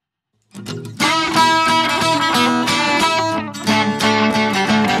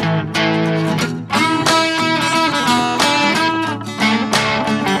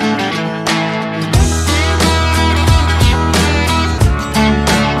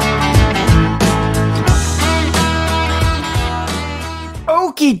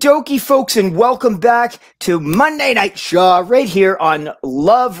Okie dokie, folks, and welcome back to Monday Night Shaw right here on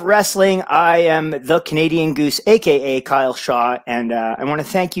Love Wrestling. I am the Canadian Goose, aka Kyle Shaw, and I want to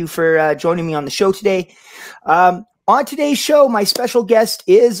thank you for joining me on the show today. On today's show, my special guest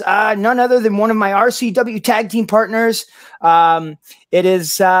is none other than one of my RCW tag team partners. It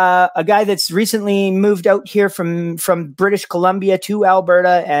is a guy that's recently moved out here from British Columbia to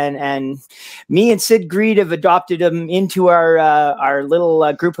Alberta, and me and Sid Greed have adopted him into our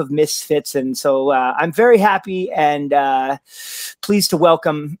little group of misfits. And so I'm very happy and pleased to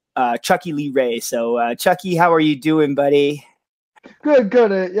welcome Chucky Lee Ray. So Chucky, how are you doing, buddy? Good.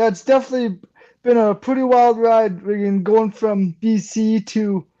 Yeah, it's definitely been a pretty wild ride. Going from BC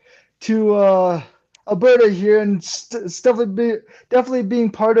to Alberta here, and it's definitely being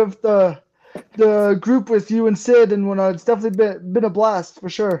part of the group with you and Sid and whatnot. It's definitely been a blast for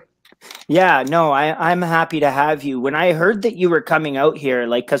sure. Yeah, no, I'm happy to have you. When I heard that you were coming out here,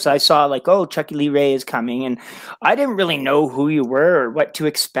 like, because I saw, like, oh, Chucky Lee Ray is coming, and I didn't really know who you were or what to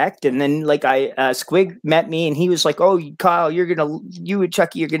expect. And then, like, Squig met me, and he was like, oh, Kyle, you and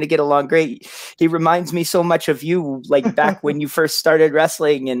Chucky, you're gonna get along great. He reminds me so much of you, like, back when you first started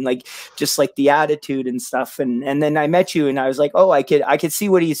wrestling, and like, just like the attitude and stuff. And then I met you, and I was like, oh, I could see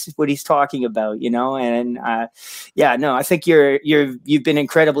what he's talking about, you know. And yeah, no, I think you've been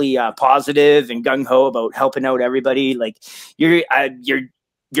incredibly positive and gung ho about helping out everybody. Like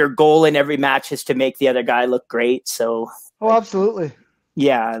your goal in every match is to make the other guy look great. So, oh, absolutely.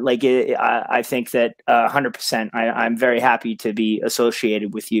 Yeah, like I think that 100%. I'm very happy to be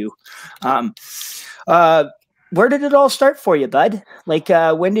associated with you. Where did it all start for you, bud? Like,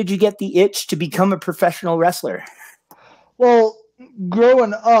 when did you get the itch to become a professional wrestler? Well,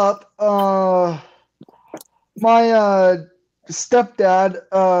 growing up, my stepdad,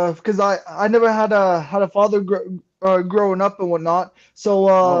 because I never had a father growing up and whatnot, so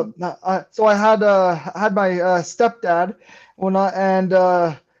I had my stepdad and whatnot, and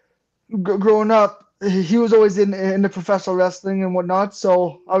growing up, he was always in the professional wrestling and whatnot,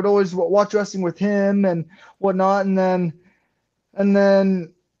 so I would always watch wrestling with him and whatnot, and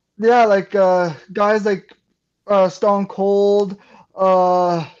then yeah, like guys like Stone Cold,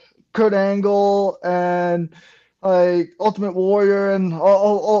 Kurt Angle, and like Ultimate Warrior, and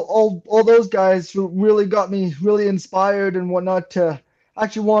all those guys who really got me really inspired and whatnot to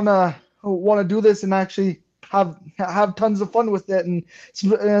actually wanna do this and actually have tons of fun with it. And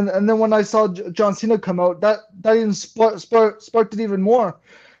then when I saw John Cena come out, that even sparked it even more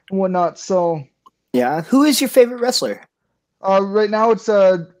and whatnot. So Yeah, who is your favorite wrestler? right now it's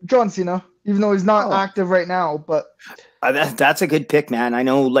John Cena, even though he's not active right now, but. That's a good pick, man. I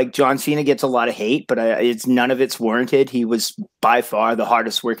know, like, John Cena gets a lot of hate, but it's none of it's warranted. He was by far the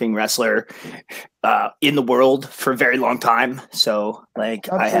hardest working wrestler in the world for a very long time. So, like,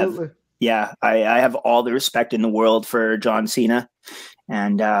 Absolutely. I have all the respect in the world for John Cena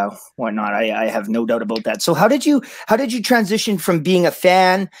and whatnot. I have no doubt about that. So, how did you transition from being a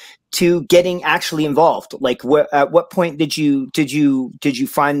fan to getting actually involved? Like, at what point did you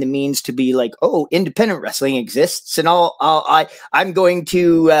find the means to be like, oh, independent wrestling exists, and I'm going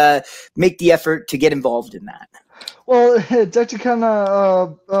to make the effort to get involved in that? Well, it's actually kind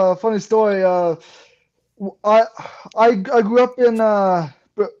of a funny story. I grew up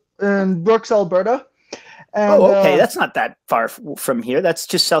in Brooks, Alberta, and okay, that's not that far from here. That's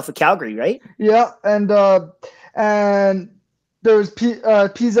just south of Calgary, right? Yeah, and there was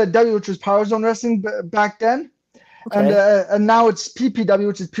PZW, which was Power Zone Wrestling back then, okay. and now it's PPW,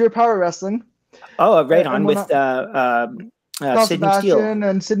 which is Pure Power Wrestling. Oh, right on, with Sydney Steele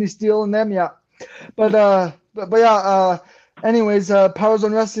and Sydney Steele and them, yeah. But yeah. Anyways, Power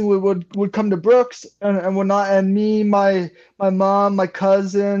Zone Wrestling would come to Brooks and whatnot, and me, my mom, my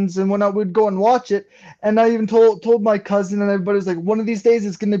cousins, and whatnot, would go and watch it. And I even told my cousin, and everybody was like, one of these days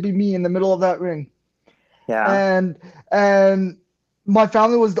it's gonna be me in the middle of that ring. Yeah. And my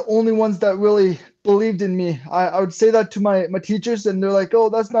family was the only ones that really believed in me. I would say that to my teachers, and they're like, oh,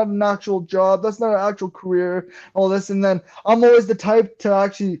 that's not an actual job, that's not an actual career, all this. And then I'm always the type to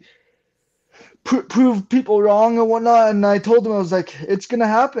actually prove people wrong and whatnot. And I told them, I was like, it's gonna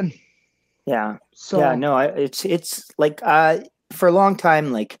happen. Yeah. So yeah, no, it's like for a long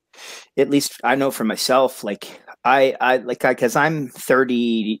time, like, at least I know for myself, like because I'm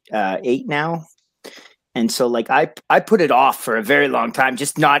 38 now, and so, like, I put it off for a very long time,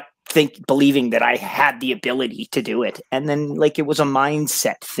 just not believing that I had the ability to do it. And then, like, it was a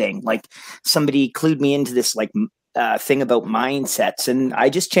mindset thing. Like, somebody clued me into this, like, thing about mindsets, and I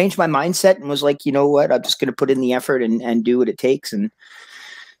just changed my mindset and was like, you know what, I'm just going to put in the effort and do what it takes. And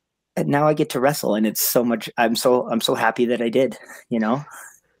now I get to wrestle, and it's so much. I'm so happy that I did, you know?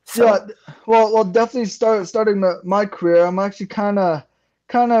 Yeah, So, well, definitely starting my career. I'm actually kind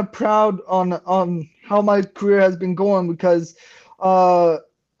of proud on how my career has been going because uh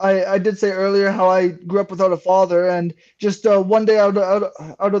I did say earlier how I grew up without a father, and just one day out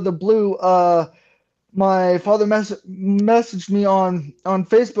of the blue, my father messaged me on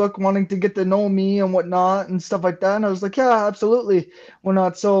Facebook wanting to get to know me and whatnot and stuff like that, and I was like, yeah, absolutely, why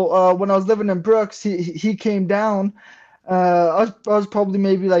not? So when I was living in Brooks, he came down. I was probably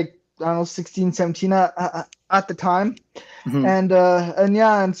maybe like, I don't know, 16, 17 at the time, mhm. and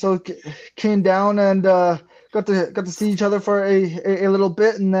yeah, and so came down and got to see each other for a little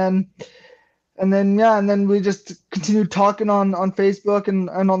bit, and then yeah, and then we just continued talking on Facebook and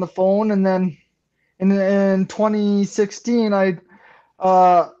on the phone, and then in 2016,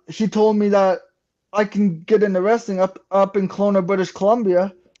 he told me that I can get into wrestling up in Kelowna, British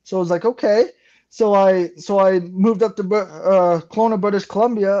Columbia. So I was like, okay. So I moved up to Kelowna, British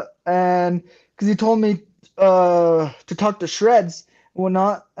Columbia, and because he told me to talk to Shreds and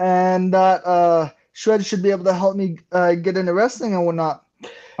whatnot, and that Shreds should be able to help me get into wrestling and whatnot.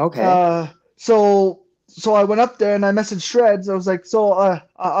 Okay. Uh, so I went up there and I messaged Shreds. I was like, so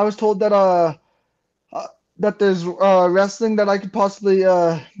I was told uh, that there's wrestling that I could possibly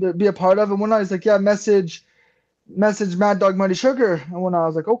be a part of and whatnot. He's like, yeah, message Mad Dog Mighty Sugar and whatnot. I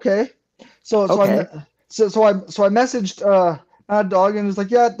was like, okay. So so I me- Okay. so I messaged Mad Dog and was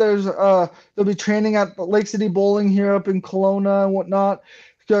like, yeah, there'll be training at Lake City Bowling here up in Kelowna and whatnot.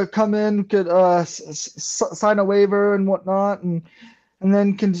 Could come in, could sign a waiver and whatnot, and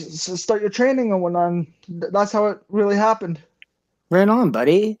then can start your training and whatnot. And that's how it really happened. Right on,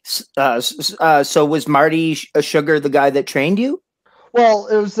 buddy. So was Marty Sugar the guy that trained you? Well,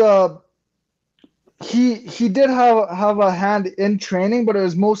 it was he did have a hand in training, but it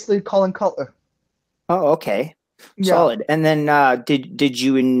was mostly Colin Cutler. Oh, okay. Yeah. Solid. And then did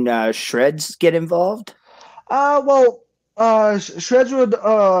you and Shreds get involved? Well, Shreds would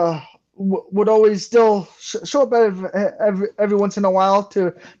always still show up every once in a while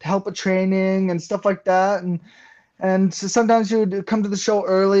to help with training and stuff like that, and so sometimes he would come to the show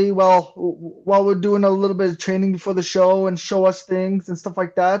early while we're doing a little bit of training before the show and show us things and stuff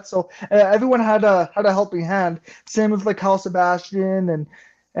like that. So everyone had a helping hand. Same with like Hal Sebastian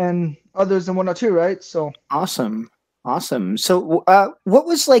and others and whatnot too, right? So Awesome. Awesome. So what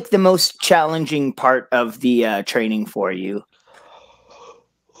was like the most challenging part of the training for you?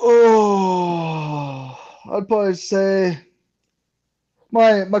 oh, I'd probably say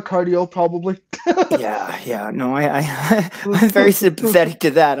my cardio probably. Yeah, yeah. No, I'm very sympathetic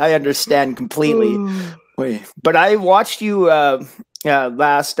to that. I understand completely. Wait, but I watched you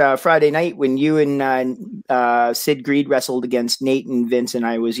last Friday night when you and Sid Greed wrestled against Nate and Vince, and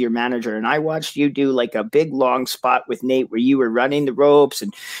I was your manager. And I watched you do like a big long spot with Nate where you were running the ropes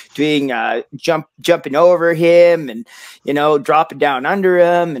and doing jumping over him and dropping down under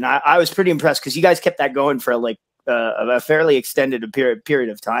him. And I was pretty impressed because you guys kept that going for like a fairly extended period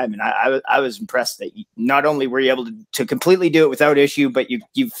of time, and I was impressed that not only were you able to completely do it without issue, but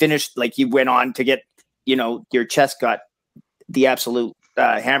you finished like you went on to get your chest got the absolute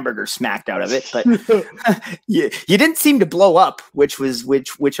hamburger smacked out of it, but you didn't seem to blow up, which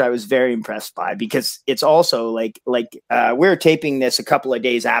I was very impressed by, because it's also like we're taping this a couple of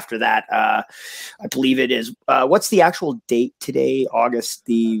days after that. I believe it is. What's the actual date today? August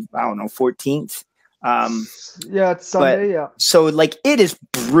the, I don't know, 14th. Yeah, it's But Sunday. Yeah. so like it is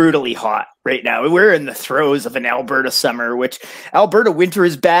brutally hot right now. We're in the throes of an Alberta summer, which Alberta winter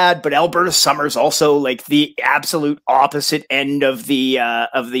is bad, but Alberta summer is also like the absolute opposite end of the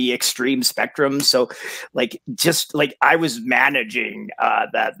extreme spectrum. So like just like I was managing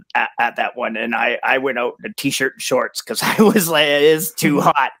that at that one, and I went out in a t-shirt and shorts because I was like, it is too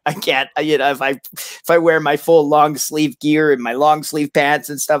hot. I can't, if I wear my full long sleeve gear and my long sleeve pants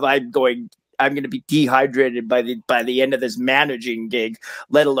and stuff, I'm going to be dehydrated by the end of this managing gig,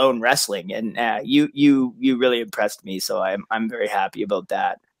 let alone wrestling. And you really impressed me, so I'm very happy about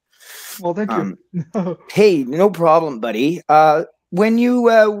that. Well, thank you. Hey, no problem, buddy. When you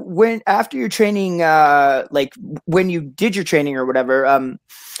when after your training, like when you did your training or whatever,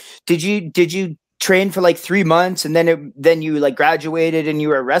 did you train for like 3 months and then you like graduated and you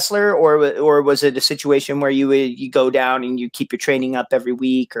were a wrestler, or was it a situation where you go down and you keep your training up every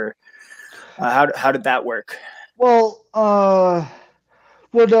week, or how did that work? Well,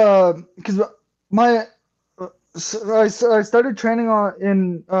 because my I started training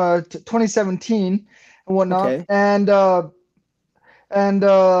in 2017 and whatnot, Okay. and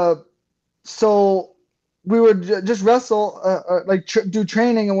so we would just wrestle, like do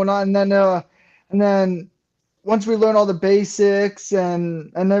training and whatnot, and then once we learn all the basics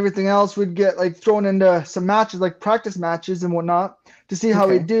and everything else, we'd get like thrown into some matches, like practice matches and whatnot, to see how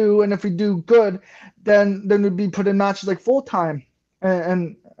we Okay. do. And if we do good, then we'd be put in matches like full time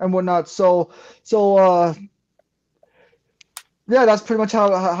and whatnot. So yeah, that's pretty much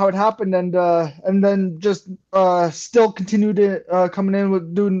how it happened, and then just still continued coming in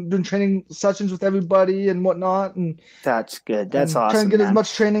with doing training sessions with everybody and whatnot, That's good. That's and trying to awesome, get as man.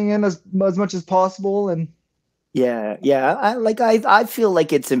 much training in as much as possible. And Yeah, yeah. I feel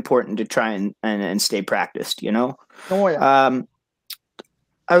like it's important to try and stay practiced, you know? oh yeah. Um,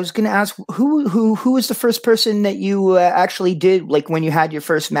 I was gonna ask who was the first person that you actually did like when you had your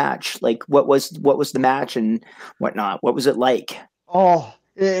first match? Like what was the match and whatnot? What was it like? Oh,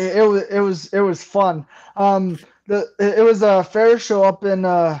 it was fun. It was a fair show up in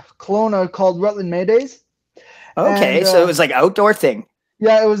Kelowna called Rutland Maydays, and Okay, so it was like outdoor thing.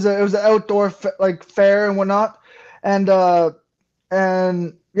 yeah, it was an outdoor like fair and whatnot, and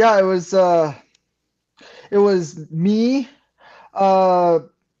and yeah, it was me, uh,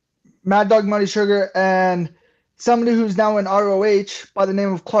 Mad Dog Muddy Sugar, and somebody who's now in ROH by the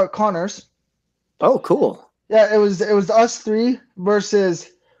name of Clark Connors. Oh, cool. Yeah, it was us three versus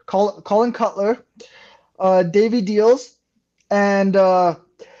Colin Cutler, Davey Deals, and the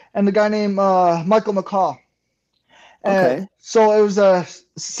guy named Michael McCaw. Okay. So it was a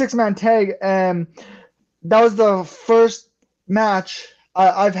six-man tag, and that was the first match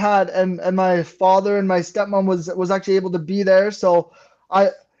I've had, and my father and my stepmom was actually able to be there. So I,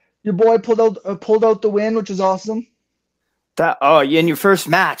 your boy pulled out the win, which is awesome. In your first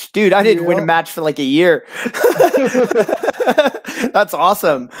match, dude, I didn't win a Yeah. match for like a year. That's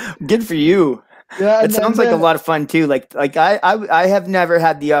awesome. Good for you. Yeah, It sounds and like a then lot of fun too. I have never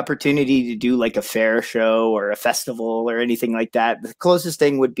had the opportunity to do like a fair show or a festival or anything like that. The closest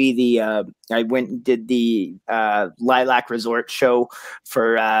thing would be I went and did the Lilac Resort show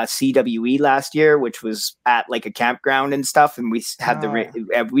for CWE last year, which was at like a campground and stuff. And we had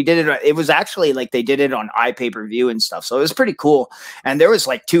yeah. we did it. It was actually like they did it on iPay-per-view and stuff, so it was pretty cool. And there was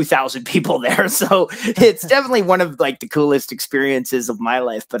like 2,000 people there, so it's definitely one of like the coolest experiences of my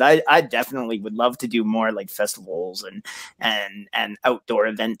life. But I definitely would love to do more like festivals and outdoor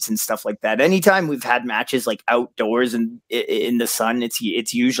events and stuff like that. Anytime we've had matches like outdoors and in the sun, it's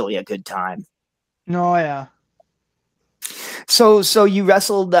usually a good time. No, yeah. So you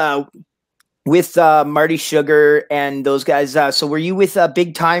wrestled with Marty Sugar and those guys. So were you with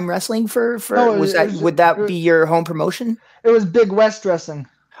Big Time Wrestling for No, was that would that be your home promotion? it was Big West Wrestling.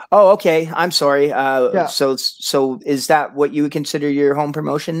 Oh, okay. I'm sorry. Yeah. So is that what you would consider your home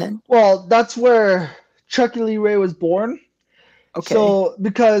promotion then? Well, that's where Chucky Lee Ray was born. Okay. So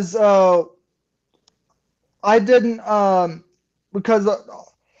because I didn't because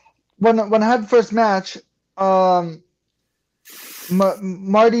when I had the first match,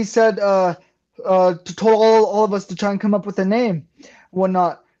 Marty said to told all of us to try and come up with a name,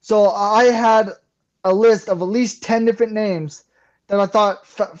 whatnot. So I had a list of at least 10 different names that I thought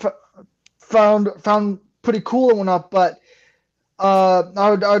found pretty cool and whatnot, but I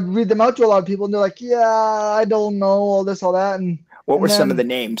would read them out to a lot of people, and they're like, "Yeah, I don't know all this, all that," What and were some of the then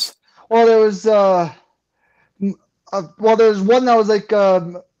names? well, there was one that was like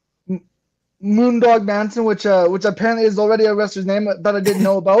Moondog Manson, which apparently is already a wrestler's name that I didn't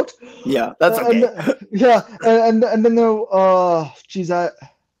know about. Yeah, that's And okay. yeah, and then there, geez,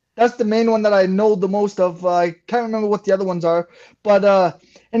 that's the main one that I know the most of. I can't remember what the other ones are, but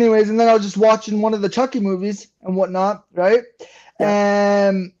anyways, and then I was just watching one of the Chucky movies and whatnot, right? Yeah.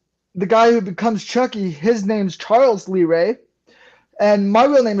 And the guy who becomes Chucky, his name's Charles Lee Ray, and my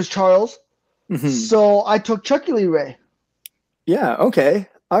real name is Charles, Mhm. so I took Chucky Lee Ray. Yeah. Okay.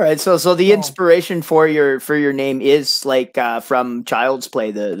 All right. So the So inspiration for your name is like from Child's Play,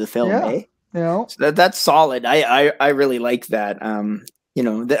 the film, yeah, eh? you know, So that's solid. I really like that.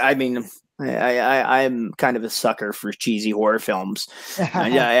 I mean, I'm kind of a sucker for cheesy horror films.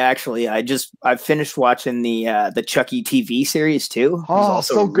 Yeah, I finished watching the Chucky TV series too. It was oh,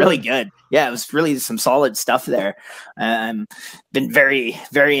 also so really good. good. Yeah, it was really some solid stuff there. Been very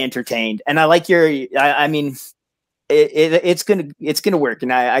very entertained, and I like your. I mean, it's gonna work,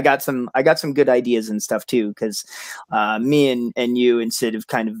 and I got some good ideas and stuff too, because me and you and Sid have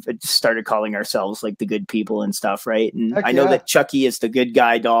kind of started calling ourselves like the good people and stuff, right? And Heck I know yeah. that Chucky is the good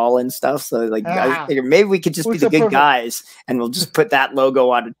guy doll and stuff, so like I Ah, figured maybe we could just be we're the so good perfect, guys, and we'll just put that logo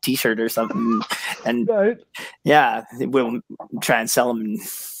on a T-shirt or something, and right? yeah, we'll try and sell them and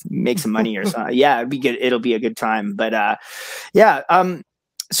make some money or something. Yeah, it'd be good. It'll be a good time, but yeah.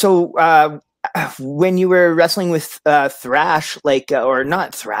 So when you were wrestling with Thrash, like or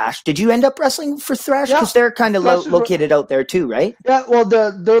not Thrash, did you end up wrestling for Thrash? Yeah, Because they're kind of located out there too, right? Yeah, well,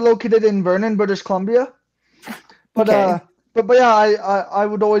 they're located in Vernon, British Columbia. But Okay. but yeah, I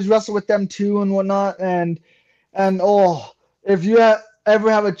would always wrestle with them too and whatnot. And if you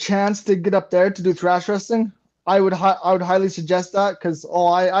ever have a chance to get up there to do thrash wrestling, I would highly suggest that because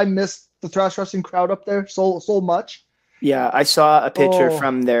I miss the thrash wrestling crowd up there so much. Yeah, I saw a picture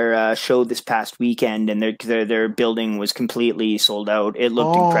from their show this past weekend, and their building was completely sold out. It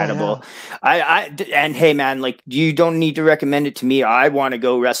looked incredible. Yeah. And hey, man, like you don't need to recommend it to me. I want to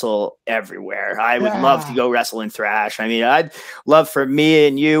go wrestle everywhere. I would love to go wrestle in thrash. I mean, I'd love for me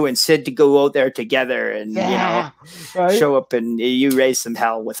and you and Sid to go out there together and show up and you raise some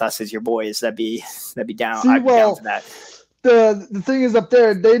hell with us as your boys. That'd be down. I'd be down for that. The thing is up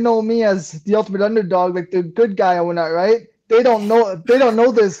there, they know me as the ultimate underdog, like the good guy and whatnot, right? They don't know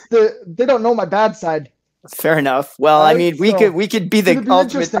this. They don't know my bad side. Fair enough. Well, I mean, we could be the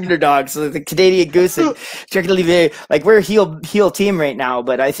ultimate underdogs, so the Canadian Goose and particularly like we're a heel team right now,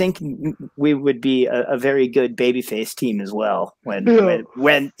 but I think we would be a very good babyface team as well when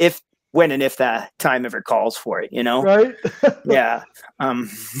and if that time ever calls for it, Right? Yeah.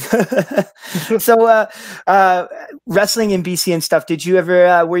 So, wrestling in BC and stuff, did you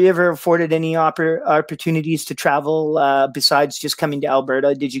ever, were you ever afforded any opportunities to travel, besides just coming to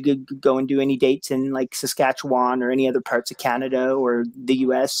Alberta? Did you go and do any dates in like Saskatchewan or any other parts of Canada or the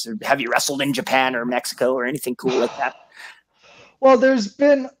US, or have you wrestled in Japan or Mexico or anything cool like that? Well, there's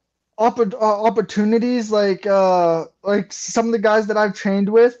been opportunities like some of the guys that I've trained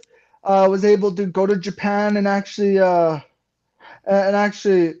with, was able to go to Japan and actually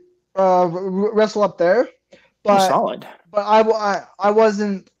wrestle up there, but solid. But I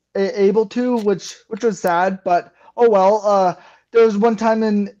wasn't able to, which was sad. But oh well. There was one time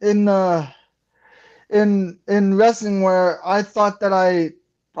in wrestling where I thought that I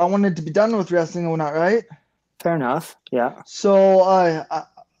wanted to be done with wrestling and whatnot, right? Fair enough. Yeah. So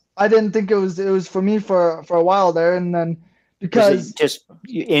I didn't think it was for me for a while there, and then. Because just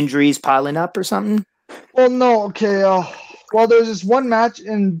injuries piling up or something? Well, no. Okay. Well, there was this one match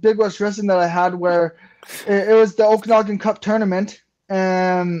in Big West Wrestling that I had where it was the Okanagan Cup tournament,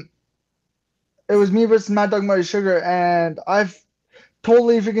 and it was me versus Mad Dog Muddy Sugar, and I've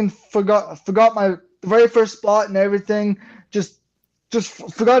totally freaking forgot my very first spot and everything. Just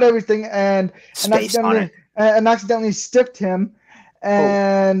forgot everything and accidentally stiffed him,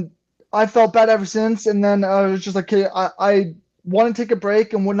 and. I felt bad ever since, and then I was just like, okay, I want to take a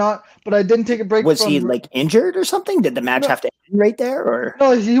break and whatnot, but I didn't take a break. Was he like injured or something? Did the match have to end right there, or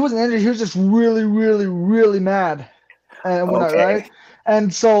no? He wasn't injured. He was just really, really, really mad and whatnot, right?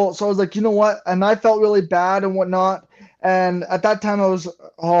 And so I was like, you know what? And I felt really bad and whatnot. And at that time, I was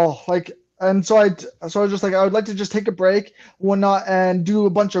and so I was just like, I would like to just take a break, and whatnot, and do a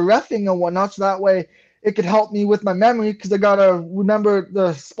bunch of reffing and whatnot, so that way. It could help me with my memory because I gotta remember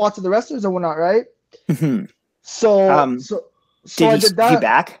the spots of the wrestlers and whatnot, right? Mm-hmm. So did I did that. You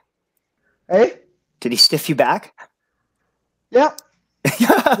back? Hey? Did he stiff you back? Yeah.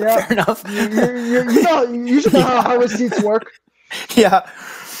 Yeah. Fair enough. You should know how receipts work. Yeah.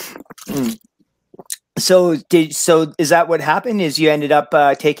 So is that what happened? Is you ended up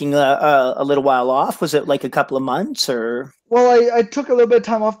taking a little while off? Was it like a couple of months or? Well, I took a little bit of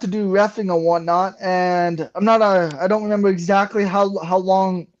time off to do reffing and whatnot, and I don't remember exactly how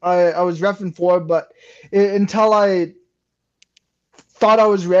long I was reffing for, but until I thought I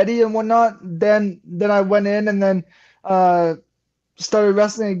was ready and whatnot, then I went in and then started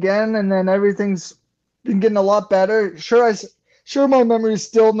wrestling again, and then everything's been getting a lot better. Sure my memory is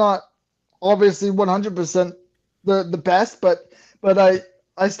still not obviously 100% the best, but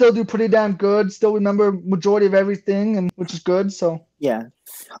I still do pretty damn good. Still remember majority of everything, and which is good. So yeah,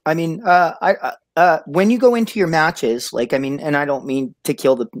 I mean, when you go into your matches, like I mean, and I don't mean to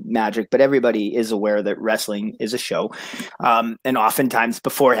kill the magic, but everybody is aware that wrestling is a show, and oftentimes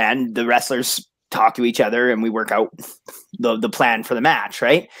beforehand the wrestlers talk to each other and we work out the plan for the match,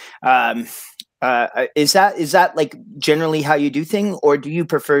 right? Is that like generally how you do things, or do you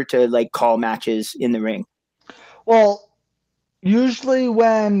prefer to like call matches in the ring? Well. Usually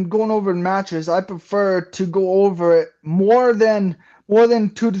when going over matches, I prefer to go over it more than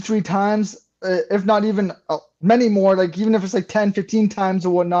 2 to 3 times, if not even many more, like even if it's like 10, 15 times or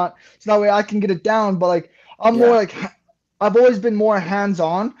whatnot. So that way I can get it down. But like more like I've always been more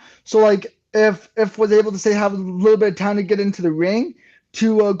hands-on. So like if was able to say have a little bit of time to get into the ring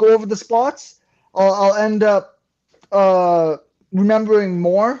to go over the spots, I'll end up remembering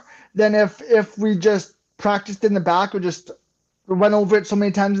more than if we just practiced in the back or just went over it so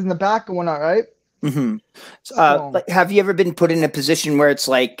many times in the back and whatnot, right? Mm-hmm. So, Like, have you ever been put in a position where it's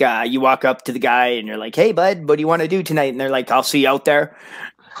like you walk up to the guy and you're like, "Hey, bud, what do you want to do tonight?" And they're like, "I'll see you out there."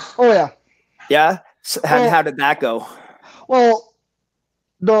 oh yeah. Yeah. So how Well, did that go? well,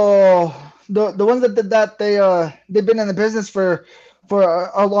 the ones that did that, they've been in the business for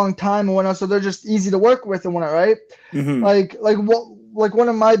a long time and whatnot, so they're just easy to work with and whatnot, right? Mm-hmm. Like one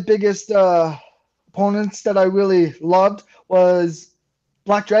of my biggest opponents that I really loved was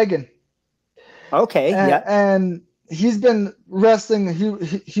Black Dragon. Okay. Yeah. And he's been wrestling.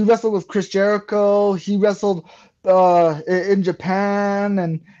 He wrestled with Chris Jericho. He wrestled in Japan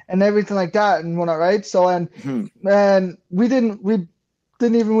and everything like that and whatnot, right? So Mm-hmm. and we didn't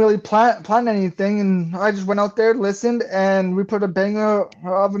even really plan anything, and I just went out there, listened, and we put a banger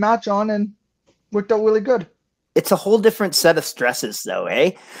of a match on, and worked out really good. It's a whole different set of stresses though,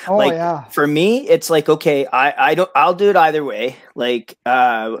 eh? Oh Like yeah. for me, it's like, okay, I'll do it either way. Like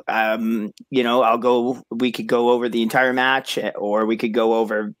we could go over the entire match, or we could go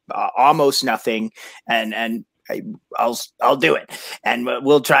over almost nothing, and I'll do it, and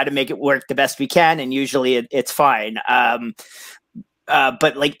we'll try to make it work the best we can, and usually it's fine.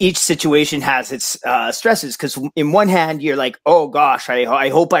 But like each situation has its stresses, because in one hand you're like, oh gosh, I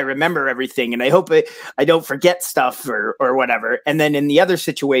hope I remember everything, and I hope I don't forget stuff or whatever. And then in the other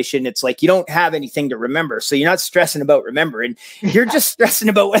situation, it's like you don't have anything to remember, so you're not stressing about remembering. You're just stressing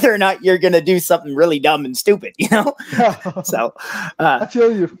about whether or not you're gonna do something really dumb and stupid, you know. So I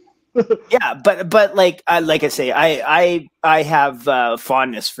feel you. yeah, but like I say, I have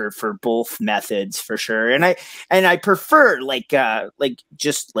fondness for both methods for sure, and I prefer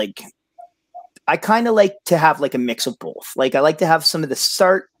just like I kind of like to have like a mix of both. Like I like to have some of the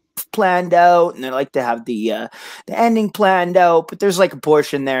start planned out, and I like to have the ending planned out. But there's like a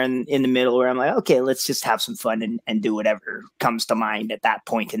portion there in the middle where I'm like, okay, let's just have some fun and do whatever comes to mind at that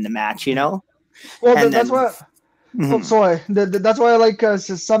point in the match, you know. Well, And that's then. what. Oh, Mhm. sorry. That's why I like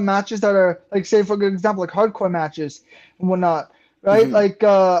some matches that are like, say for good example, like hardcore matches and whatnot, right? Mhm. Like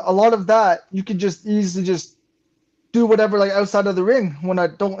a lot of that you could just easily just do whatever like outside of the ring. When I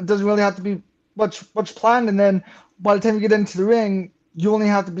don't, it doesn't really have to be much planned. And then by the time you get into the ring, you only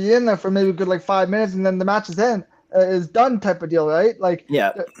have to be in there for maybe a good like 5 minutes, and then the match is done type of deal, right? Like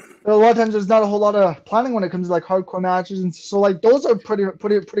Yeah. a lot of times there's not a whole lot of planning when it comes to like hardcore matches, and so like those are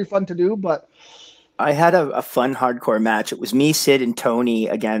pretty fun to do, but. I had a fun hardcore match. It was me, Sid, and Tony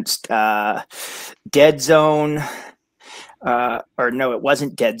against Dead Zone. Or no, it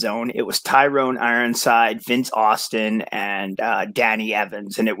wasn't Dead Zone. It was Tyrone Ironside, Vince Austin, and Danny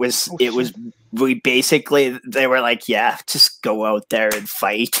Evans. And it was they were like, yeah, just go out there and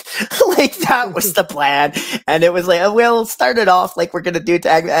fight. Like that was the plan. And it was like, oh, we'll start it off like we're gonna do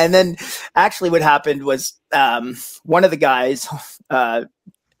tag. And then actually what happened was one of the guys.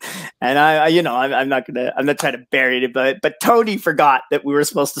 And I'm not trying to bury it, but Tony forgot that we were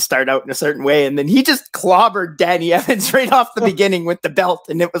supposed to start out in a certain way, and then he just clobbered Danny Evans right off the beginning with the belt,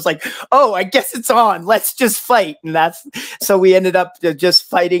 and it was like, oh, I guess it's on. Let's just fight, and so we ended up just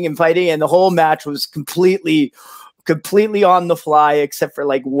fighting, and the whole match was completely on the fly, except for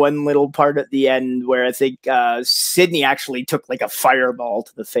like one little part at the end where I think Sydney actually took like a fireball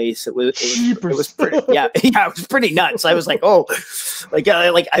to the face. It was pretty, yeah, it was pretty nuts. I was like, oh, like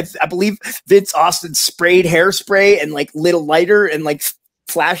I believe Vince Austin sprayed hairspray and like lit a lighter and like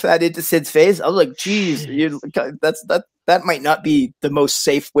flashed that into Sid's face. I was like, geez, that might not be the most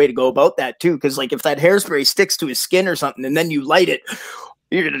safe way to go about that too, because like if that hairspray sticks to his skin or something and then you light it,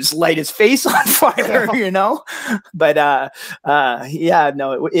 you're gonna just light his face on fire, you know. But yeah,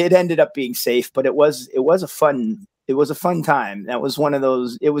 no, it ended up being safe, but it was a fun time. That was one of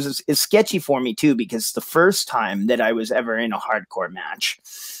those. It's sketchy for me too, because the first time that I was ever in a hardcore match,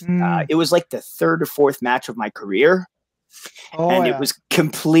 it was like the third or fourth match of my career, and it was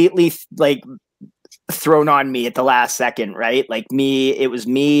completely like thrown on me at the last second, right? Like it was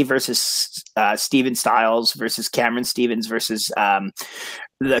me versus Steven Styles versus Cameron Stevens versus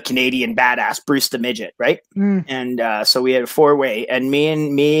the Canadian badass Bruce the Midget, right? And so we had a 4-way, and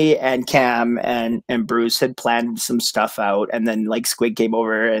me and Cam and Bruce had planned some stuff out, and then like Squid came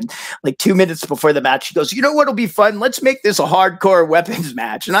over, and like 2 minutes before the match, he goes, "You know what'll be fun? Let's make this a hardcore weapons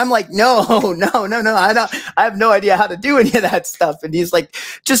match." And I'm like, no, I have no idea how to do any of that stuff. And he's like,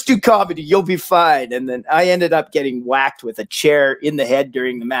 "Just do comedy, you'll be fine." And then I ended up getting whacked with a chair in the head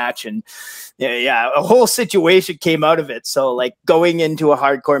during the match, and yeah, a whole situation came out of it. So like going into a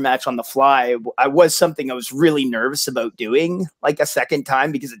hardcore match on the fly, I was something I was really nervous about doing like a second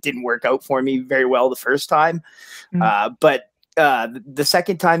time, because it didn't work out for me very well the first time. But the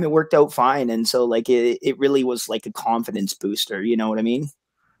second time it worked out fine, and so like it really was like a confidence booster. You know what I mean?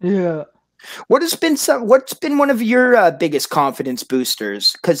 Yeah. What's been one of your biggest confidence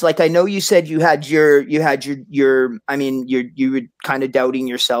boosters? Because like I know you said your I mean you were kind of doubting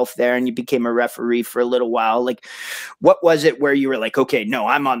yourself there, and you became a referee for a little while. Like, what was it where you were like, okay, no,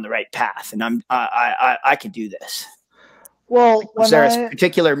 I'm on the right path, and I can do this? Well, Like, was there a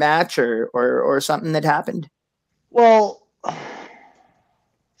particular match or something that happened? Well,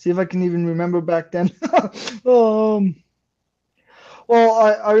 see if I can even remember back then.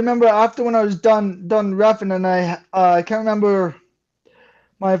 Well, I remember after when I was done reffing, and I can't remember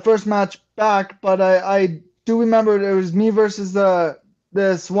my first match back, but I do remember it was me versus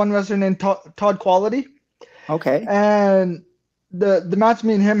this one wrestler named Todd Quality. Okay. And the match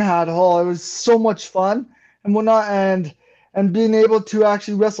me and him had, oh, it was so much fun and whatnot, and being able to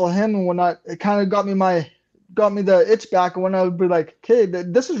actually wrestle him and whatnot, it kind of got me the itch back, and when I would be like, okay,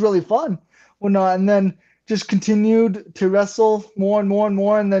 this is really fun, whatnot, and then just continued to wrestle more and more and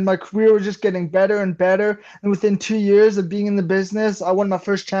more, and then my career was just getting better and better. And within 2 years of being in the business, I won my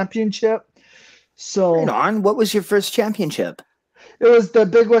first championship. So right on. What was your first championship? It was the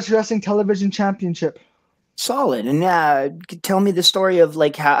Big West Wrestling Television Championship. Solid. And tell me the story of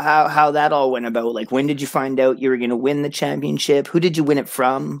like how that all went about. Like, when did you find out you were going to win the championship? Who did you win it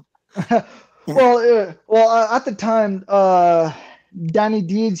from? Well, at the time, Danny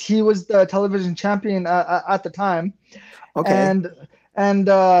Deeds, he was the television champion at the time. Okay. And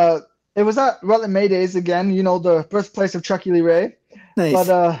it was at Rutland Maydays again, you know, the birthplace of Chucky Lee Ray. Nice.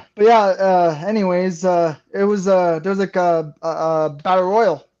 But yeah, anyways, it was there was like a battle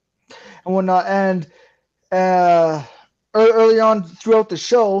royal and whatnot, and early on throughout the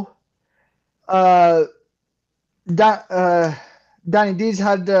show, Danny Dees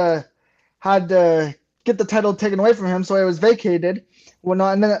had to get the title taken away from him, so it was vacated,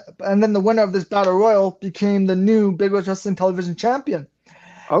 whatnot, and then the winner of this battle royal became the new Big West Wrestling Television champion.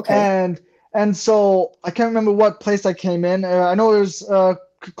 Okay. And so I can't remember what place I came in. I know it was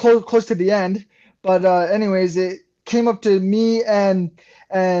close to the end, but anyways, it came up to me and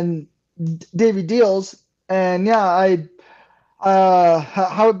Davey Deals, and yeah,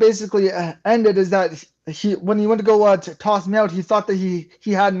 how it basically ended is that when he went to go to toss me out, he thought that he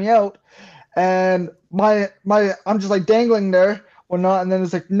had me out, and I'm just like dangling there or not, and then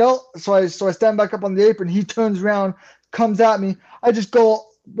it's like no, so I stand back up on the apron. He turns around, comes at me. I just go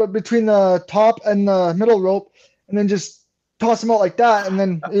between the top and the middle rope, and then just toss him out like that, and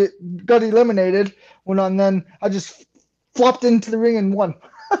then it got eliminated. And then I just flopped into the ring and won.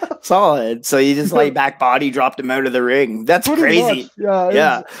 Solid. So you just like back body dropped him out of the ring. That's crazy.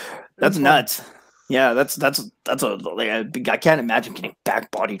 Yeah. That's nuts. Yeah, that's I can't imagine getting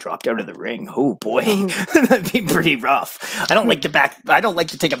back body dropped out of the ring. Oh boy, that'd be pretty rough. I don't like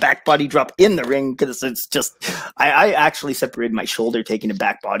to take a back body drop in the ring because it's just. I actually separated my shoulder taking a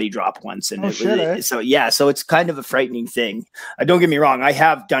back body drop once, and so it's kind of a frightening thing. Don't get me wrong, I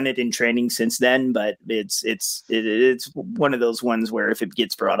have done it in training since then, but it's one of those ones where if it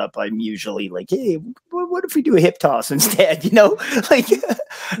gets brought up, I'm usually like, hey, what if we do a hip toss instead? You know, like you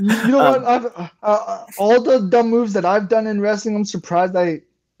know what all the dumb moves that I've done in wrestling, I'm surprised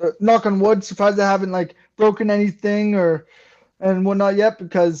knock on wood, surprised I haven't like broken anything and whatnot yet,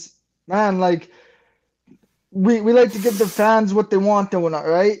 because man, like we like to give the fans what they want and whatnot,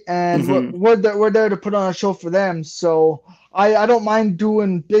 right? And we're there to put on a show for them. So I don't mind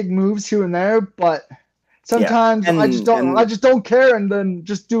doing big moves here and there, but sometimes I just don't care, and then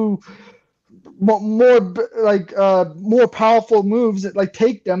just do more powerful moves that like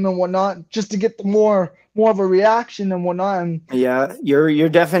take them and whatnot, just to get the more of a reaction and whatnot. And yeah, you're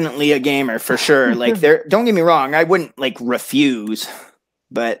definitely a gamer for sure. Like don't get me wrong, I wouldn't like refuse,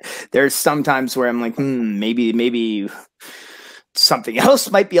 but there's sometimes where I'm like, maybe something else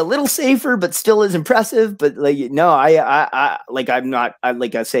might be a little safer, but still is impressive. But like, no, I'm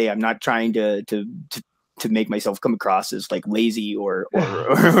not trying to make myself come across as like lazy or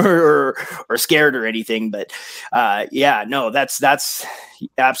scared or anything, but yeah, no, that's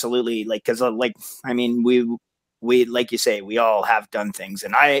absolutely like, because like I mean we like you say, we all have done things,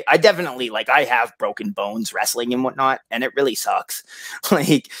 and I definitely like I have broken bones wrestling and whatnot, and it really sucks.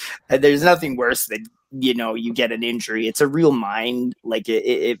 Like there's nothing worse than, you know, you get an injury. It's a real mind, like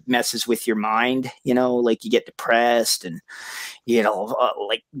it messes with your mind, you know, like you get depressed and, you know,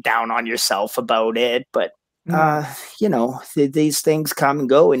 like down on yourself about it. But you know, these things come and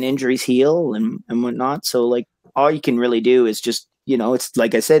go, and injuries heal and whatnot. So like all you can really do is just, you know, it's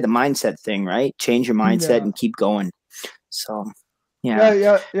like I said, the mindset thing, right? Change your mindset and keep going. So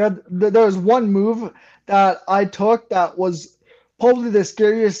yeah. There was one move that I took that was probably the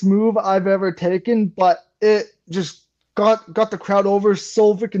scariest move I've ever taken, but it just got the crowd over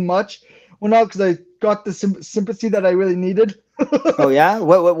so freaking much. Well, not because I got the sympathy that I really needed. Oh yeah,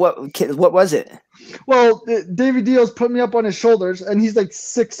 what was it? Well, Davey Dios put me up on his shoulders, and he's like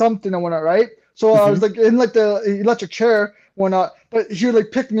 6 something and whatnot, right? So I was like in like the electric chair, whatnot. But he would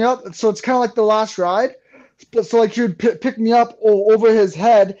like pick me up, so it's kind of like the last ride. So like he would pick me up over his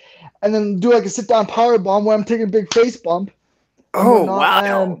head, and then do like a sit down power bomb where I'm taking a big face bump. Oh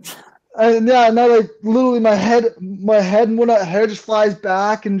wow! And yeah, now like literally my head and whatnot, hair just flies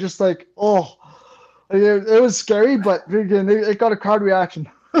back, and just like it was scary, but again, it got a crowd reaction.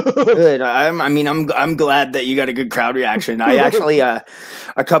 Good. I'm glad that you got a good crowd reaction. I actually, a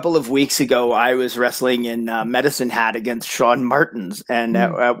couple of weeks ago, I was wrestling in Medicine Hat against Sean Martins, and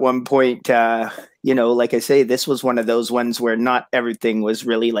at one point, like I say, this was one of those ones where not everything was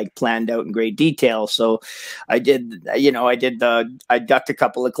really like planned out in great detail. So I ducked a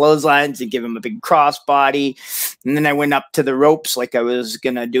couple of clotheslines and give him a big crossbody, and then I went up to the ropes like I was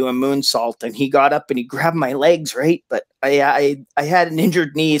gonna do a moonsault, and he got up and he grabbed my legs, right? But I had an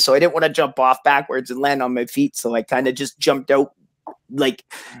injured knee, so I didn't want to jump off backwards and land on my feet. So I kind of just jumped out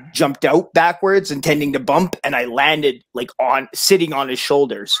backwards, intending to bump, and I landed like sitting on his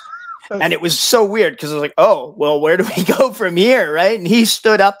shoulders. And it was so weird because I was like, oh, well, where do we go from here? Right. And he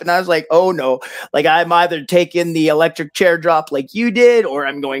stood up and I was like, oh, no, like I'm either taking the electric chair drop like you did, or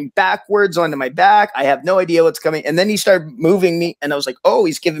I'm going backwards onto my back. I have no idea what's coming. And then he started moving me and I was like, oh,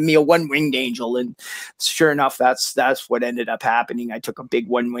 he's giving me a one-winged angel. And sure enough, that's what ended up happening. I took a big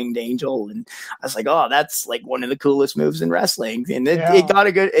one-winged angel and I was like, oh, that's like one of the coolest moves in wrestling. And it got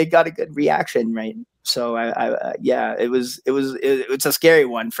a good reaction. Right. So it's a scary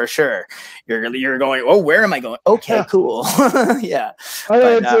one for sure. You're going, oh, where am I going? Okay, cool. Yeah.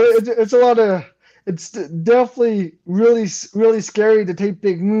 It's a lot of, it's definitely really, really scary to take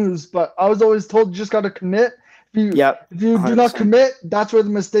big moves, but I was always told you just got to commit. If you do not commit, that's where the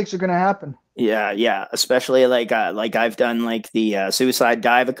mistakes are going to happen. Yeah. Especially like I've done like the suicide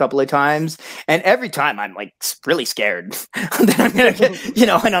dive a couple of times, and every time I'm like really scared that I'm gonna get,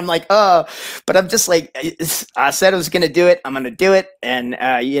 and I'm like, oh, but I'm just like, I said I was gonna do it, I'm gonna do it, and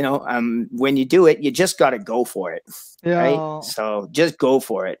when you do it, you just gotta go for it, right? So just go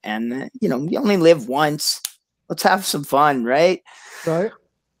for it, and you only live once. Let's have some fun, right? Right.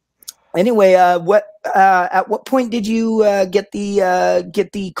 Anyway, at what point did you get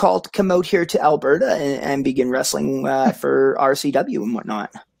the call to come out here to Alberta and begin wrestling for RCW and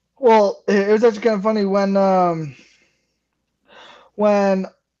whatnot? Well, it was actually kind of funny when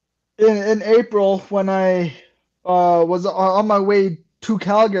in April when I was on my way to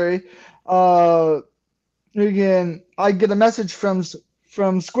Calgary, again I get a message from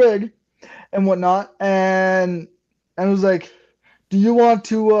Squig and whatnot, and it was like, do you want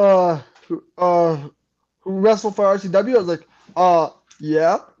to wrestle for RCW? I was like,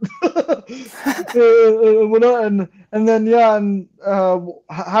 yeah. and then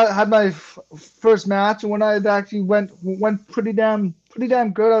had my first match, and when I actually went pretty damn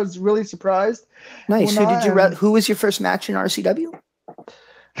good. I was really surprised. Nice. Who was your first match in RCW?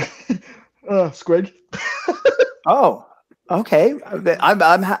 Squig. Oh, okay.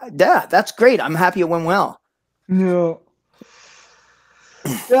 That's great. I'm happy it went well. Yeah.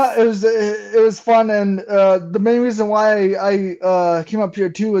 Yeah, it was fun, and the main reason why I came up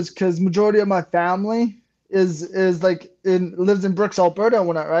here too is because majority of my family is like lives in Brooks, Alberta, and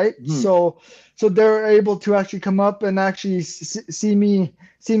whatnot, right? So they're able to actually come up and actually see me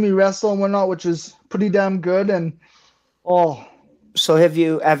wrestle and whatnot, which is pretty damn good. And so have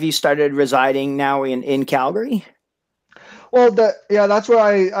you started residing now in Calgary? Well, that's where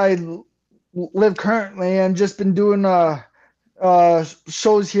I live currently, and just been doing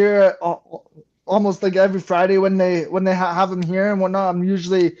shows here almost like every Friday when they have them here and whatnot. I'm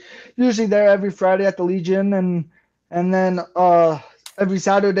usually there every Friday at the Legion, and then every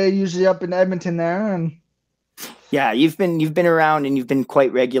Saturday usually up in Edmonton there. And yeah, you've been around and you've been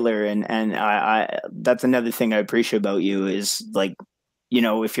quite regular, and I that's another thing I appreciate about you is like,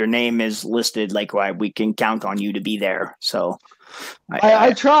 if your name is listed, like we can count on you to be there. So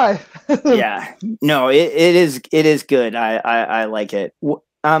I try. Yeah, no, it is good. I like it.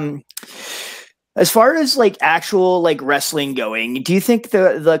 As far as like actual like wrestling going, do you think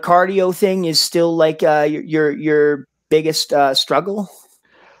the cardio thing is still like your biggest struggle?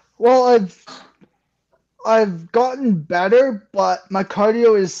 Well, I've gotten better, but my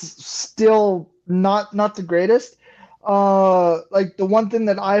cardio is still not the greatest. Like the one thing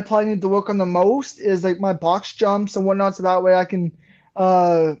that I probably need to work on the most is like my box jumps and whatnot, so that way I can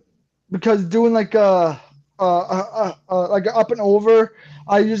because doing like a like up and over.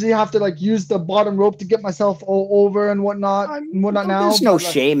 I usually have to like use the bottom rope to get myself over and whatnot now. There's no But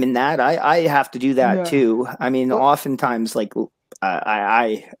like, shame in that. I have to do that yeah, too. I mean, but oftentimes, like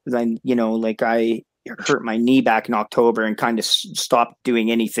then like I hurt my knee back in October and kind of stopped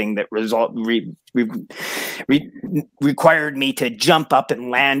doing anything that required me to jump up and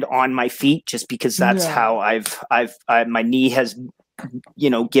land on my feet, just because that's yeah, how my knee has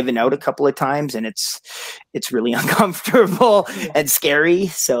given out a couple of times, and it's really uncomfortable yeah, and scary.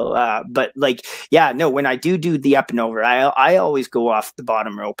 So but like, yeah, no, when I do the up and over, I always go off the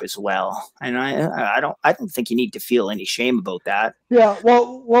bottom rope as well, and I don't think you need to feel any shame about that. yeah.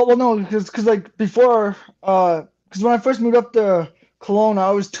 Well, no, because like before, because when I first moved up to Kelowna, I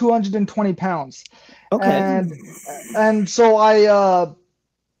was 220 pounds, Okay. and so I uh,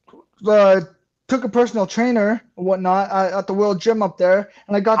 took a personal trainer and whatnot at the World Gym up there,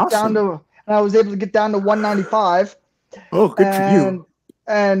 and I got down Awesome. to, and I was able to get down to 195, Oh, good for you.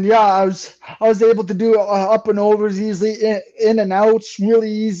 and yeah, I was able to do up and overs easily, in and outs really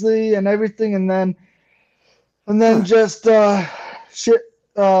easily, and everything, and then Huh. just shit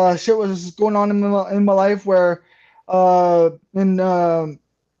shit was going on in my life where in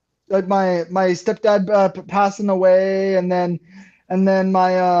like my stepdad passing away, and then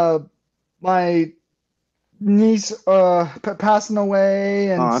my niece passing away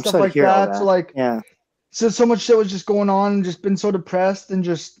Oh, and I'm stuff sorry to like hear all that. So that. like, Yeah. so much shit was just going on, and just been so depressed, and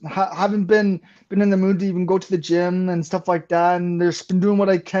just haven't been in the mood to even go to the gym and stuff like that. And just been doing what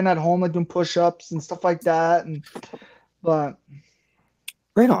I can at home, like doing push-ups and stuff like that. And but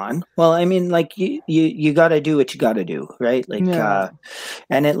Right on. Well, I mean, like you got to do what you got to do, right? Like, yeah,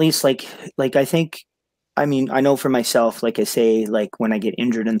 and at least like I think, I mean, I know for myself, like I say, like when I get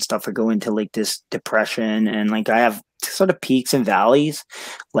injured and stuff, I go into like this depression, and like I have sort of peaks and valleys,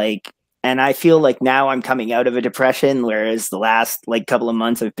 like, and I feel like now I'm coming out of a depression, whereas the last like couple of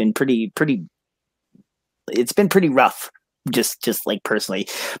months I've been pretty, it's been pretty rough, just like personally.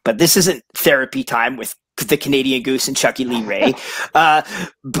 But this isn't therapy time with the Canadian Goose and Chucky Lee Ray. Uh,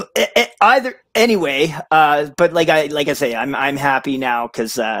 but either anyway, but like I say, I'm happy now,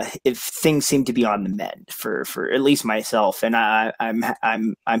 because if things seem to be on the mend for at least myself, and I'm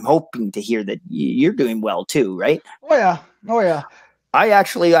hoping to hear that you're doing well too, right? oh yeah, oh yeah,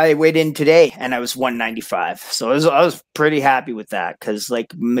 I weighed in today and I was 195. So I was pretty happy with that, because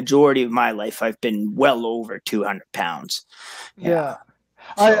like majority of my life I've been well over 200 pounds. Yeah. yeah.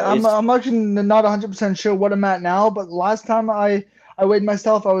 So it's I'm actually not 100% sure what I'm at now, but last time I weighed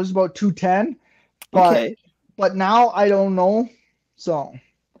myself, I was about 210, but okay. now I don't know. So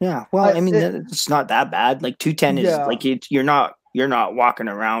Yeah. Well, I I mean, it it's not that bad. Like 210 is yeah. like you're not walking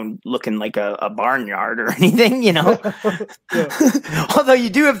around looking like a barnyard or anything, you know. Yeah. Although you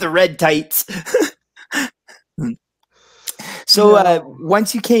do have the red tights. So Yeah.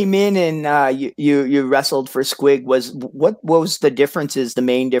 once you came in and you wrestled for Squig, what was the differences, the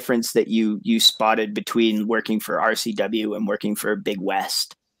main difference that you spotted between working for RCW and working for Big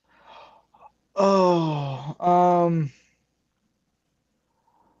West? Oh,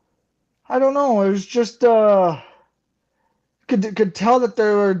 I don't know. It was just could tell that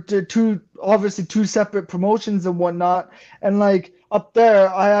there were two, obviously two separate promotions and whatnot. And like up there,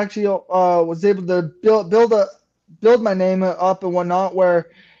 I actually was able to build my name up and whatnot, where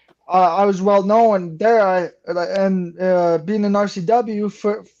I was well known there. And being in RCW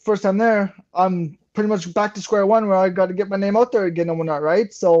for first time there, I'm pretty much back to square one, where I got to get my name out there again and whatnot,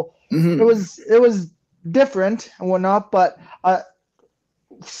 right? So Hmm. it was different and whatnot, but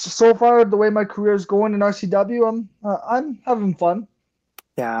so far the way my career is going in RCW, I'm having fun.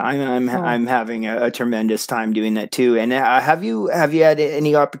 Yeah, So I'm having a tremendous time doing that too. And have you had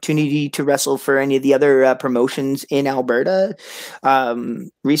any opportunity to wrestle for any of the other promotions in Alberta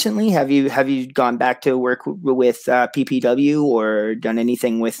recently? Have you gone back to work with PPW, or done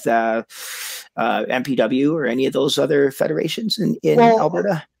anything with MPW or any of those other federations in well,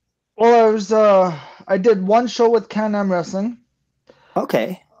 Alberta? I did one show with Can-Am Wrestling,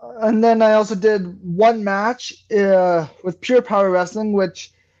 Okay. and then I also did one match with Pure Power Wrestling,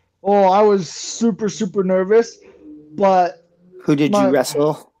 which, oh, I was super nervous, but Who did you my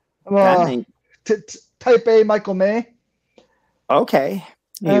wrestle that uh, night? Type A Michael May, Okay.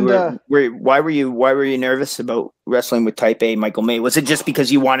 You and were why were you nervous about wrestling with Type A Michael May? Was it just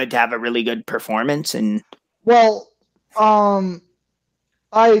because you wanted to have a really good performance? And well, um,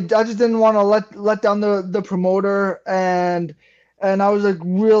 I just didn't want to let down the promoter, and I was like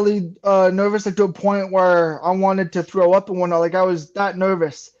really nervous, like to a point where I wanted to throw up and whatnot. Like I was that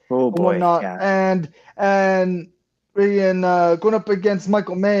nervous oh and boy, whatnot, yeah. and being going up against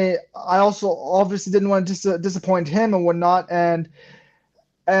Michael May, I also obviously didn't want to disappoint him and whatnot, and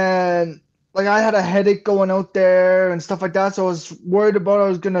like I had a headache going out there and stuff like that, so I was worried about I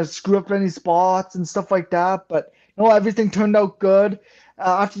was gonna screw up any spots and stuff like that. But everything turned out good.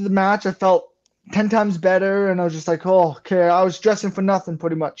 After the match, I felt 10 times better, and I was just like, oh, okay, I was stressing for nothing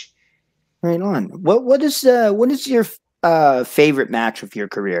pretty much. Right on. What is your favorite match of your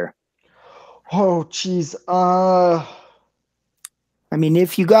career? Oh, jeez. I mean,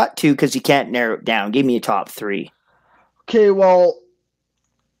 if you got to, because you can't narrow it down, give me a top three. Okay, well,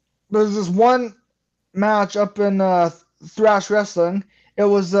 there's this one match up in Thrash Wrestling. It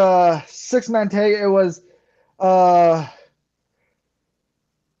was a 6-man tag. It was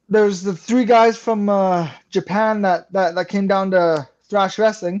there's the 3 guys from Japan that came down to Thrash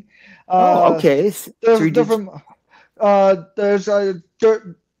Wrestling. Okay. There's different. There's a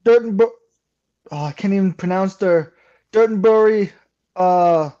I can't even pronounce their Dirtenbury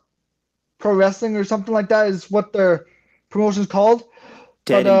Pro Wrestling or something like that is what their promotion's called.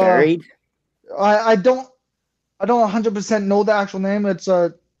 Dead and Buried. I don't 100% know the actual name. It's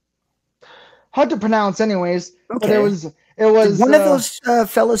hard to pronounce, anyways. Okay. But it was Did one of those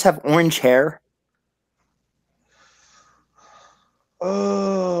fellas have orange hair?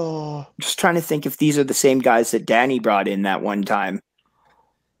 Oh, just trying to think if these are the same guys that Danny brought in that one time.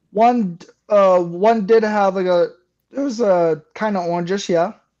 One did have like it was a kind of orangish,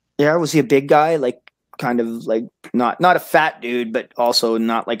 yeah. Yeah, was he a big guy, like kind of like not a fat dude, but also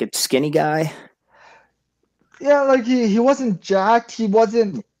not like a skinny guy? Yeah, like he wasn't jacked, he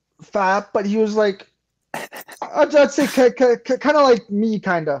wasn't fat, but he was like I'd say kind of like me,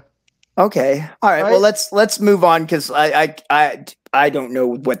 kind of. Okay, all right. Well, let's move on because I don't know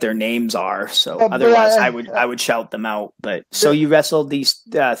what their names are, so otherwise I would shout them out. But so you wrestled these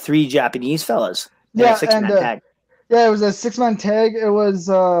 3 Japanese fellas? Yeah, 6-man tag. Yeah, it was a 6-man tag. It was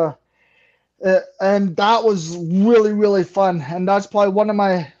and that was really, really fun, and that's probably one of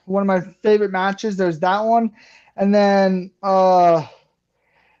my favorite matches. There's that one, and then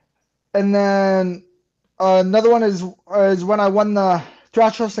another one is when I won the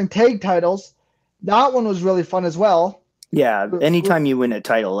Thrash Wrestling Tag titles. That one was really fun as well. Yeah, anytime you win a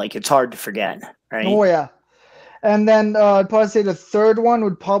title, like it's hard to forget, right? Oh yeah, and then I'd probably say the third one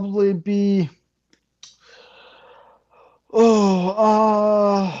would probably be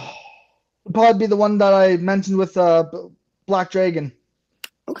probably be the one that I mentioned with Black Dragon.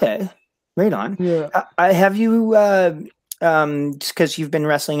 Okay, right on. Yeah. Have you just because you've been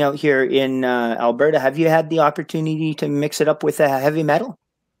wrestling out here in Alberta, have you had the opportunity to mix it up with heavy metal?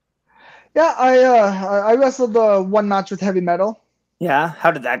 Yeah, I wrestled one match with heavy metal. Yeah,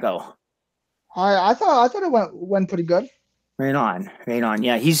 how did that go? I thought it went pretty good. Right on.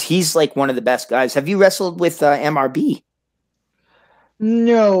 Yeah, he's like one of the best guys. Have you wrestled with MRB?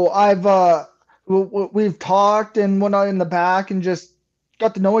 No, we've talked and went out in the back and just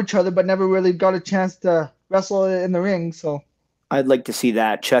got to know each other, but never really got a chance to wrestle in the ring. So I'd like to see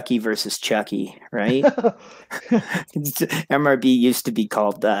that Chucky versus Chucky, right? MRB used to be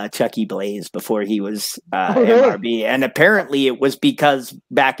called Chucky Blaze before he was MRB, and apparently it was because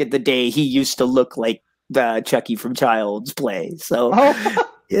back in the day he used to look like Chucky from Child's Play. So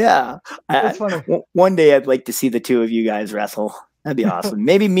yeah, that's funny. One day I'd like to see the two of you guys wrestle. That'd be awesome.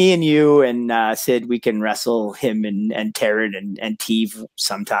 Maybe me and you and Sid, we can wrestle him and Taryn and Teve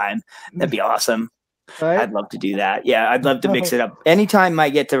sometime. That'd be awesome. Right? I'd love to do that. Yeah, I'd love to mix it up. Anytime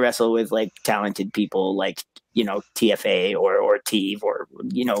I get to wrestle with like talented people like, TFA or Teve or,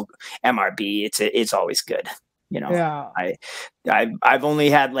 MRB, it's always good. Yeah. I've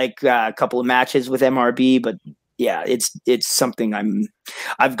only had like a couple of matches with MRB, but yeah, it's something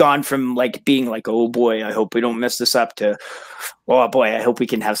I've gone from like being like, oh boy, I hope we don't mess this up to, oh boy, I hope we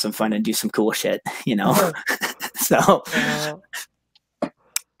can have some fun and do some cool shit, So,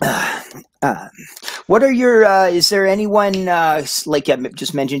 what are your, is there anyone, like I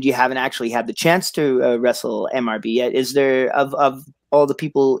just mentioned, you haven't actually had the chance to wrestle MRB yet. Is there, of all the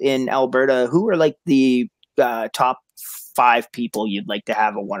people in Alberta, who are like the top 5 people you'd like to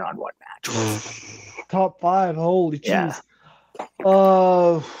have a one-on-one match? Top 5, holy jeez. Yeah.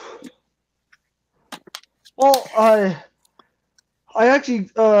 Well, I actually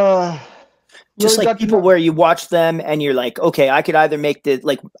just like people where you watch them and you're like, okay, I could either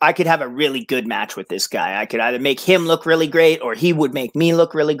I could have a really good match with this guy. I could either make him look really great or he would make me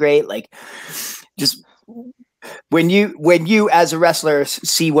look really great. Like, just when you as a wrestler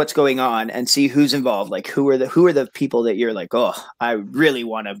see what's going on and see who's involved, like who are the people that you're like, oh, I really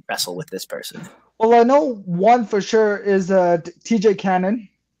want to wrestle with this person. Well, I know one for sure is TJ Cannon.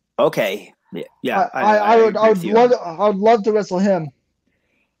 Okay. Yeah, yeah, I I would agree with you. I would love to wrestle him.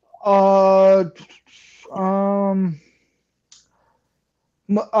 Uh, um,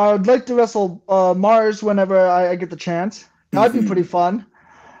 I would like to wrestle Mars whenever I get the chance. That'd be pretty Mhm. fun.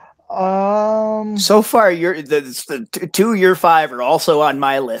 Um, So far, the 2 year 5 are also on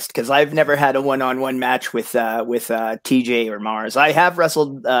my list because I've never had a one-on-one match with TJ or Mars. I have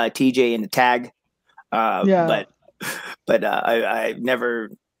wrestled TJ in a tag, yeah, but I never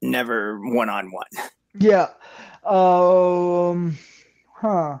one-on-one. yeah. Um,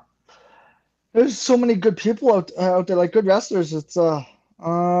 huh. There's so many good people out there, like good wrestlers. It's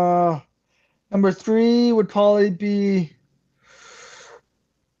number three would probably be,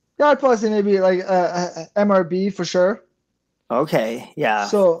 yeah, I'd probably say maybe like MRB for sure. Okay, yeah.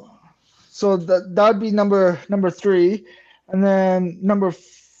 So so that'd be number three, and then number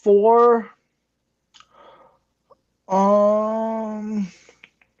four. Um.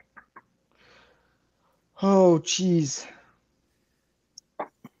 Oh, geez.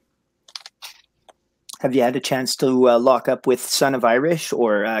 Have you had a chance to lock up with Son of Irish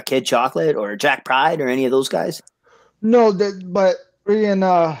or Kid Chocolate or Jack Pride or any of those guys? No, but Ian,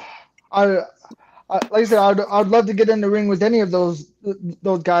 I, like I said, I'd love to get in the ring with any of those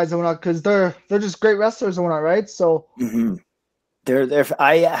guys and whatnot because they're just great wrestlers and whatnot, right? So Mm-hmm.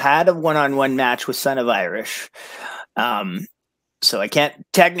 I had a one-on-one match with Son of Irish. Um, so I can't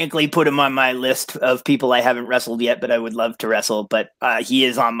technically put him on my list of people I haven't wrestled yet, but I would love to wrestle. But he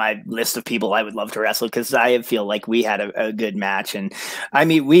is on my list of people I would love to wrestle because I feel like we had a good match. And I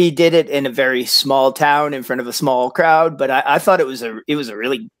mean, we did it in a very small town in front of a small crowd, but I thought it was a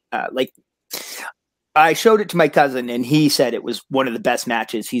really like I showed it to my cousin and he said it was one of the best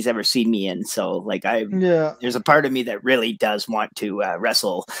matches he's ever seen me in. So like yeah, there's a part of me that really does want to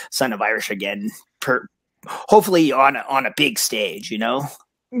wrestle Son of Irish again hopefully on a big stage, you know.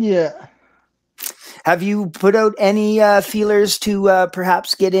 yeah. Have you put out any feelers to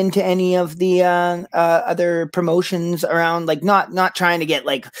perhaps get into any of the other promotions around? Like not trying to get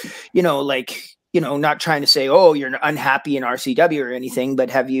like, not trying to say, oh, you're unhappy in RCW or anything. But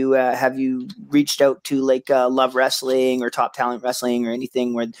have you reached out to like Love Wrestling or Top Talent Wrestling or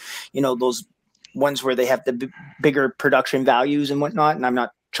anything where, those ones where they have the bigger production values and whatnot? And Yeah,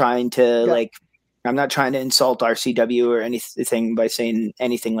 I'm not trying to insult RCW or anything by saying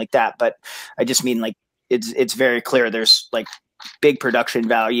anything like that, but I just mean like it's very clear there's like big production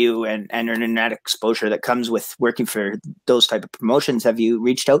value and internet exposure that comes with working for those type of promotions. Have you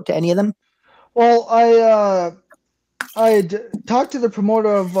reached out to any of them? well, I talked to the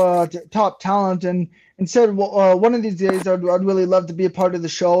promoter of Top Talent and said one of these days I'd really love to be a part of the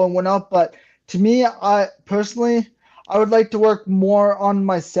show and whatnot. But to me, I personally, I would like to work more on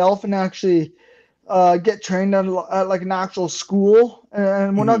myself and actually get trained at like an actual school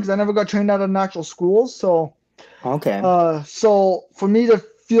and whatnot Mm-hmm. because I never got trained at an actual school. Okay. So for me to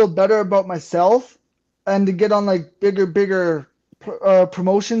feel better about myself and to get on like bigger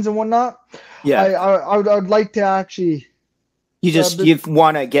promotions and whatnot, Yeah. I'd like to actually, but, You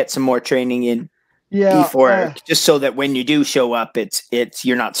want to get some more training in yeah, before, just so that when you do show up,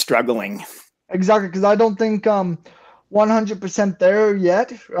 you're not struggling. exactly, because I don't think 100% there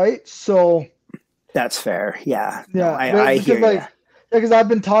yet, right? So That's fair. Yeah. No, yeah, I because hear you. like, yeah, because I've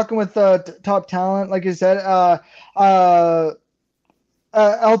been talking with Top Talent, like you said,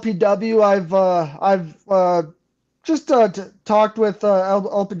 LPW. I've just talked with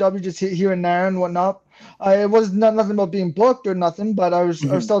LPW just here and there and whatnot. It was nothing about being booked or nothing, but I was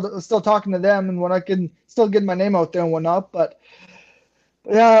Mhm. still talking to them and when I can still get my name out there and whatnot. But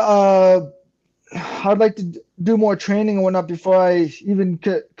yeah, I'd like to do more training and whatnot before I even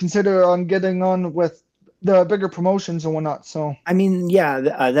consider on getting on with the bigger promotions and whatnot. So I mean, yeah,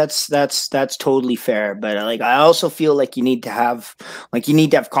 that's totally fair. But like, I also feel like you need to have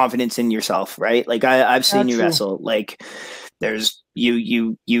confidence in yourself, right? Like, I've seen that's you true. wrestle. Like, there's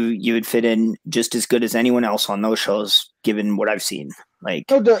you would fit in just as good as anyone else on those shows, given what I've seen. Like,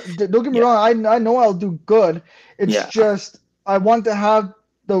 No, don't get me yeah, wrong. I know I'll do good. It's yeah. just I want to have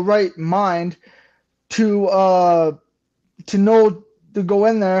the right mind to know to go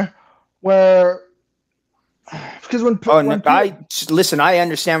in there where because Oh, no, when people listen. I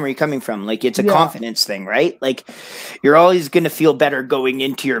understand where you're coming from. Like, it's a yeah confidence thing, right? Like, you're always going to feel better going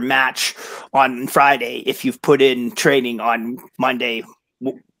into your match on Friday if you've put in training on Monday,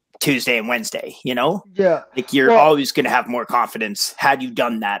 Tuesday, and Wednesday. You know, yeah like you're well always going to have more confidence had you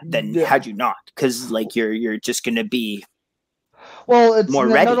done that than yeah had you not, because like you're just going to be well more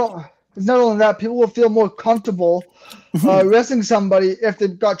ready. it's not only that people will feel more comfortable wrestling somebody if they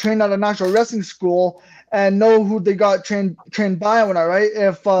got trained at an actual wrestling school and know who they got trained by and whatnot, right?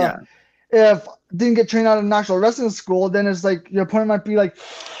 Yeah. if I didn't get trained out of National Wrestling School, then it's like your opponent might be like,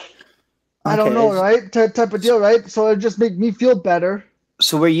 I don't know, right? Type of deal, right? So it just make me feel better.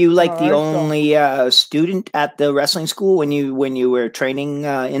 So were you like the only student at the wrestling school when you were training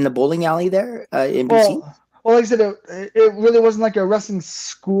in the bowling alley there in BC? Well, like I said, it really wasn't like a wrestling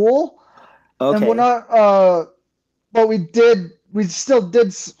school, and we're not. But we still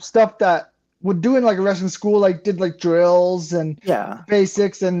did stuff that we're doing like a wrestling school, like did like drills and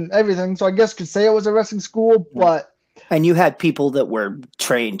basics and everything. So I guess could say it was a wrestling school, but. And you had people that were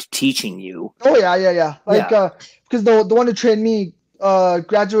trained teaching you. Oh yeah. Like because the one who trained me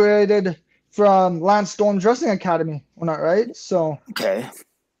graduated from Lance Storm's Wrestling Academy. Well, not right. So okay,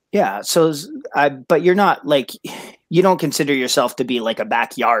 yeah. So but you're not like you don't consider yourself to be like a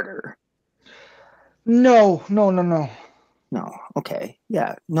backyarder. No. No. Okay.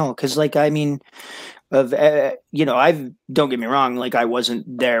 Yeah. No. Because like I mean. Of don't get me wrong, like I wasn't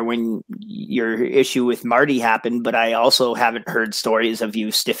there when your issue with Marty happened, but I also haven't heard stories of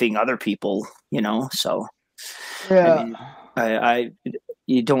you stiffing other people, so yeah. I mean,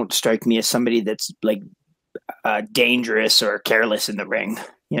 you don't strike me as somebody that's like dangerous or careless in the ring,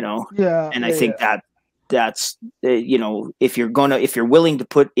 and I think that's if you're willing to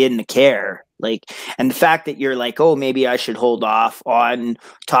put in the care, like, and the fact that you're like, oh, maybe I should hold off on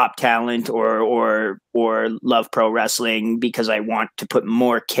Top Talent or Love Pro Wrestling because I want to put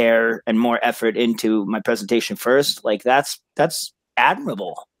more care and more effort into my presentation first, like that's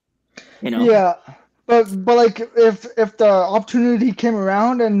admirable, Yeah, but like if the opportunity came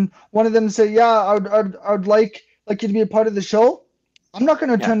around and one of them said, yeah, I'd like you to be a part of the show, I'm not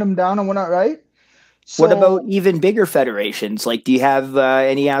going to turn them down and we're not right. So, what about even bigger federations? Like, do you have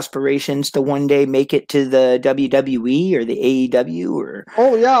any aspirations to one day make it to the WWE or the AEW? Or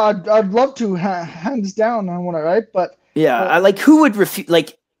oh yeah, I'd love to, hands down. I want to, right? But I like who would refuse?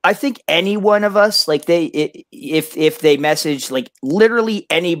 Like, I think any one of us, like if they message like literally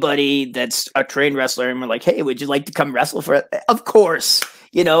anybody that's a trained wrestler and we're like, hey, would you like to come wrestle for it? Of course.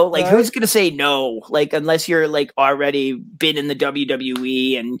 Like who's going to say no? Like, unless you're like already been in the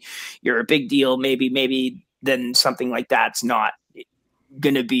WWE and you're a big deal, maybe then something like that's not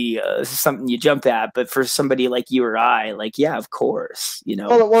going to be something you jump at. But for somebody like you or I, like, yeah, of course,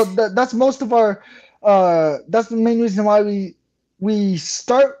 Well, that's most of our, that's the main reason why we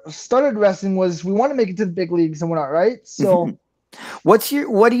started wrestling was we want to make it to the big leagues and whatnot, right? So. What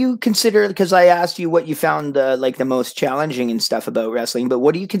do you consider, because I asked you what you found like the most challenging and stuff about wrestling, but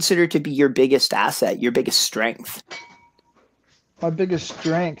what do you consider to be your biggest asset, your biggest strength? My biggest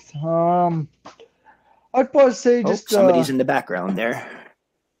strength? I'd probably say just somebody's in the background there.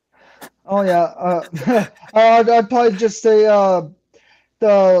 Oh yeah. I'd probably just say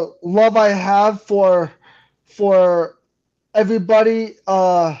the love I have for everybody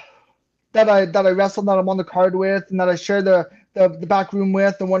that I wrestle, that I'm on the card with, and that I share the back room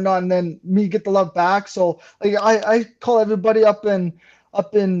with and whatnot, and then me get the love back. So like I call everybody up in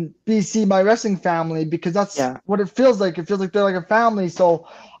BC my wrestling family, because that's what it feels like. It feels like they're like a family. So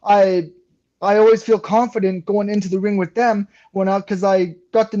I always feel confident going into the ring with them because I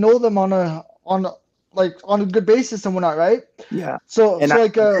got to know them on a good basis and whatnot, right? Yeah. So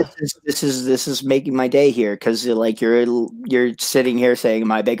this is making my day here, because like you're sitting here saying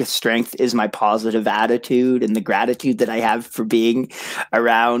my biggest strength is my positive attitude and the gratitude that I have for being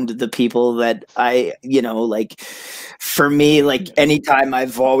around the people that I, like for me, like anytime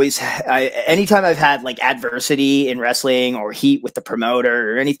I've had like adversity in wrestling or heat with the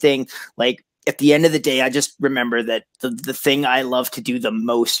promoter or anything, like at the end of the day, I just remember that the thing I love to do the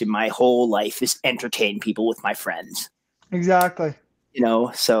most in my whole life is entertain people with my friends. Exactly.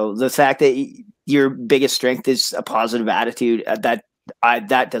 So the fact that your biggest strength is a positive attitude, that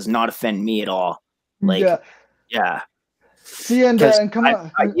does not offend me at all. Like, yeah. See, and come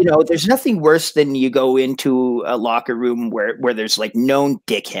on. There's nothing worse than you go into a locker room where there's like known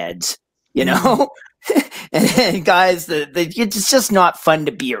dickheads, and guys it's just not fun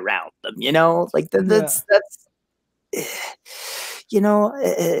to be around them, like that's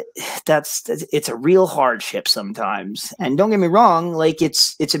it's a real hardship sometimes. And don't get me wrong, like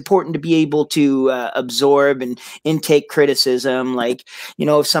it's important to be able to absorb and intake criticism. Like,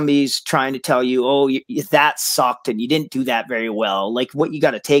 if somebody's trying to tell you, oh, that sucked and you didn't do that very well, like what you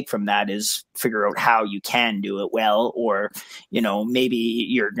got to take from that is figure out how you can do it well, or maybe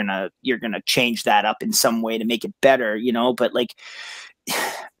you're gonna change that up in some way to make it better, but like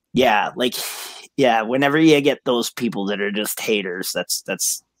whenever you get those people that are just haters,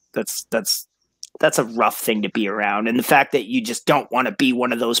 that's a rough thing to be around. And the fact that you just don't want to be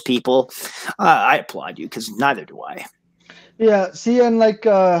one of those people, I applaud you, because neither do I. Yeah. See, and like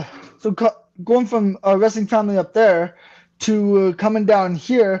going from a wrestling family up there to coming down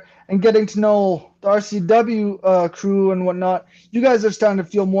here and getting to know the RCW crew and whatnot, you guys are starting to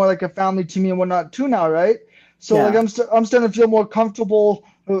feel more like a family to me and whatnot too now, right? So Yeah. like I'm starting to feel more comfortable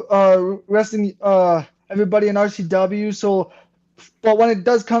wrestling everybody in RCW. So, but when it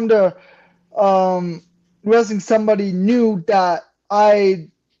does come to wrestling somebody new that I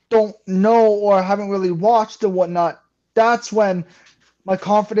don't know or haven't really watched and whatnot, that's when my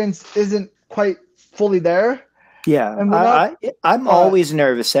confidence isn't quite fully there. Yeah, And whatnot. I'm Uh, always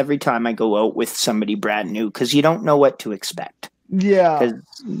nervous every time I go out with somebody brand new because you don't know what to expect. yeah,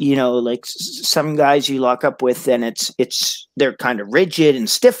 Because like some guys you lock up with, and they're kind of rigid and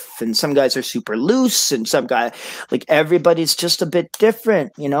stiff, and some guys are super loose, and some guy like everybody's just a bit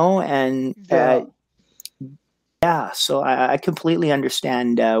different, and yeah. yeah. So I completely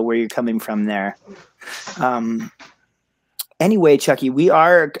understand where you're coming from there. Anyway, Chucky, we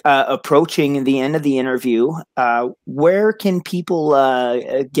are approaching the end of the interview. Where can people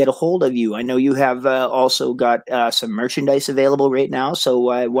get a hold of you? I know you have also got some merchandise available right now. So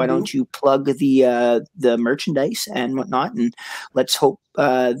why don't you plug the merchandise and whatnot? And let's hope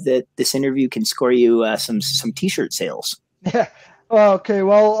that this interview can score you some T-shirt sales. Yeah. Okay.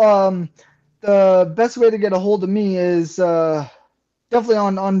 Well, the best way to get a hold of me is definitely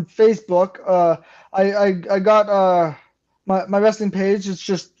on Facebook. I got my wrestling page. It's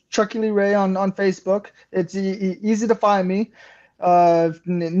just Chucky Lee Ray on Facebook. It's easy to find me.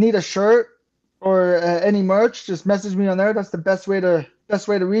 Need a shirt or any merch, just message me on there. That's the best way to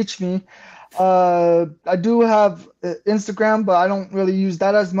reach me. I do have Instagram, but I don't really use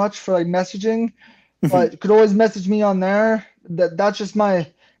that as much for like messaging. But you could always message me on there. That's just my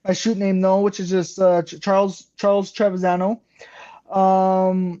shoot name though, which is just Charles Trevisano.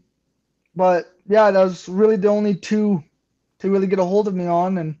 But yeah, that was really the only two to really get a hold of me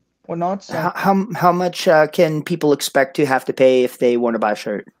on and whatnot. So. How much can people expect to have to pay if they want to buy a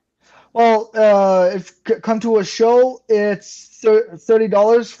shirt? Well, if come to a show, it's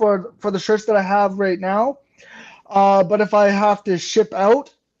 $30 for the shirts that I have right now. But if I have to ship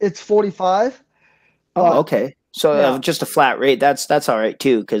out, it's 45. Oh, okay. So yeah. just a flat rate. That's all right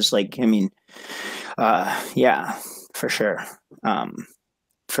too, because yeah, for sure.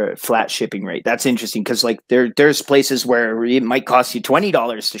 For flat shipping rate, that's interesting because like there's places where it might cost you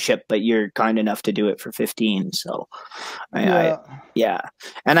 $20 to ship, but you're kind enough to do it for 15. So, yeah.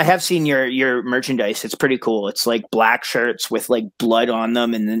 And I have seen your merchandise. It's pretty cool. It's like black shirts with like blood on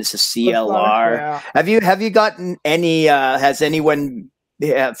them, and then it's a CLR. Yeah. Have you gotten any? Has anyone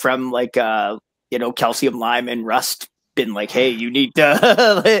from like Calcium Lime and Rust been like, hey, you need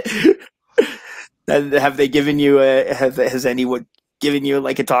to? Have they given you has anyone given you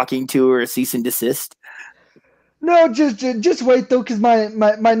like a talking to or a cease and desist? No, just wait though, because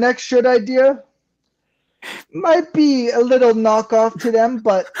my next shirt idea might be a little knockoff to them,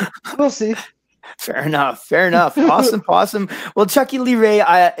 but we'll see. Fair enough. Awesome. Well, Chucky Lee Ray,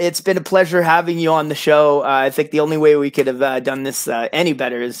 it's been a pleasure having you on the show. I think the only way we could have done this any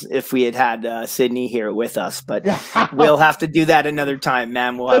better is if we had Sydney here with us, but we'll have to do that another time,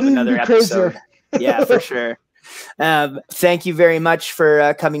 man. We'll have another episode. Yeah, for sure. Thank you very much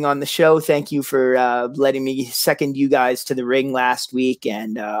for coming on the show. Thank you for letting me second you guys to the ring last week,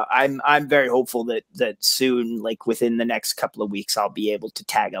 and I'm very hopeful that soon, like within the next couple of weeks, I'll be able to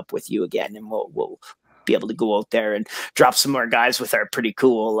tag up with you again, and we'll be able to go out there and drop some more guys with our pretty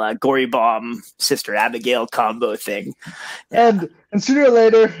cool Gory Bomb Sister Abigail combo thing. And sooner or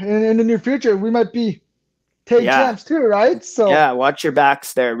later in the near future, we might be tag champs too, right? So yeah, watch your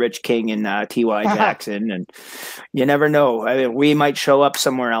backs there, Rich King and T.Y. Jackson, and you never know. I mean, we might show up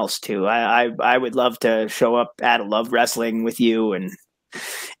somewhere else too. I would love to show up at a Love Wrestling with you, and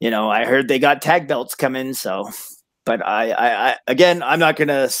I heard they got tag belts coming. So, but I again, I'm not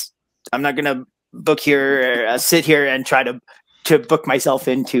gonna book here, or, sit here and try to book myself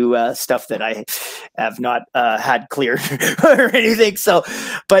into stuff that I have not had cleared or anything. So,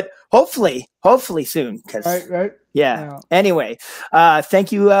 but hopefully soon. Cause right. Yeah. Anyway,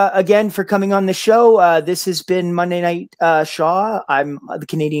 thank you again for coming on the show. This has been Monday Night Shaw. I'm the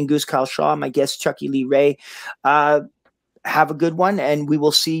Canadian Goose, Kyle Shaw. My guest, Chucky Lee Ray. Have a good one, and we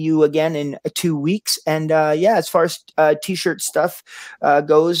will see you again in 2 weeks. And as far as t-shirt stuff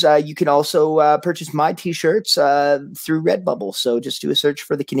goes, you can also purchase my t-shirts through Redbubble. So just do a search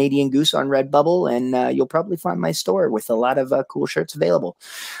for the Canadian Goose on Redbubble, and you'll probably find my store with a lot of cool shirts available.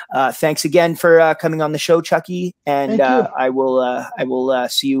 Thanks again for coming on the show, Chucky, and I will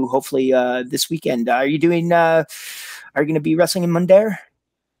see you hopefully this weekend. Are you going to be wrestling in Mundare?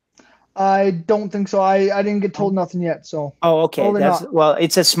 I don't think so. I didn't get told nothing yet. So Oh, okay. probably not. Well,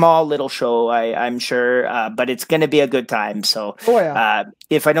 it's a small little show, I'm sure, but it's going to be a good time. So Oh yeah.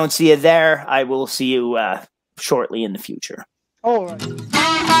 if I don't see you there, I will see you shortly in the future. All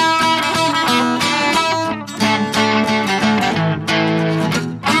right.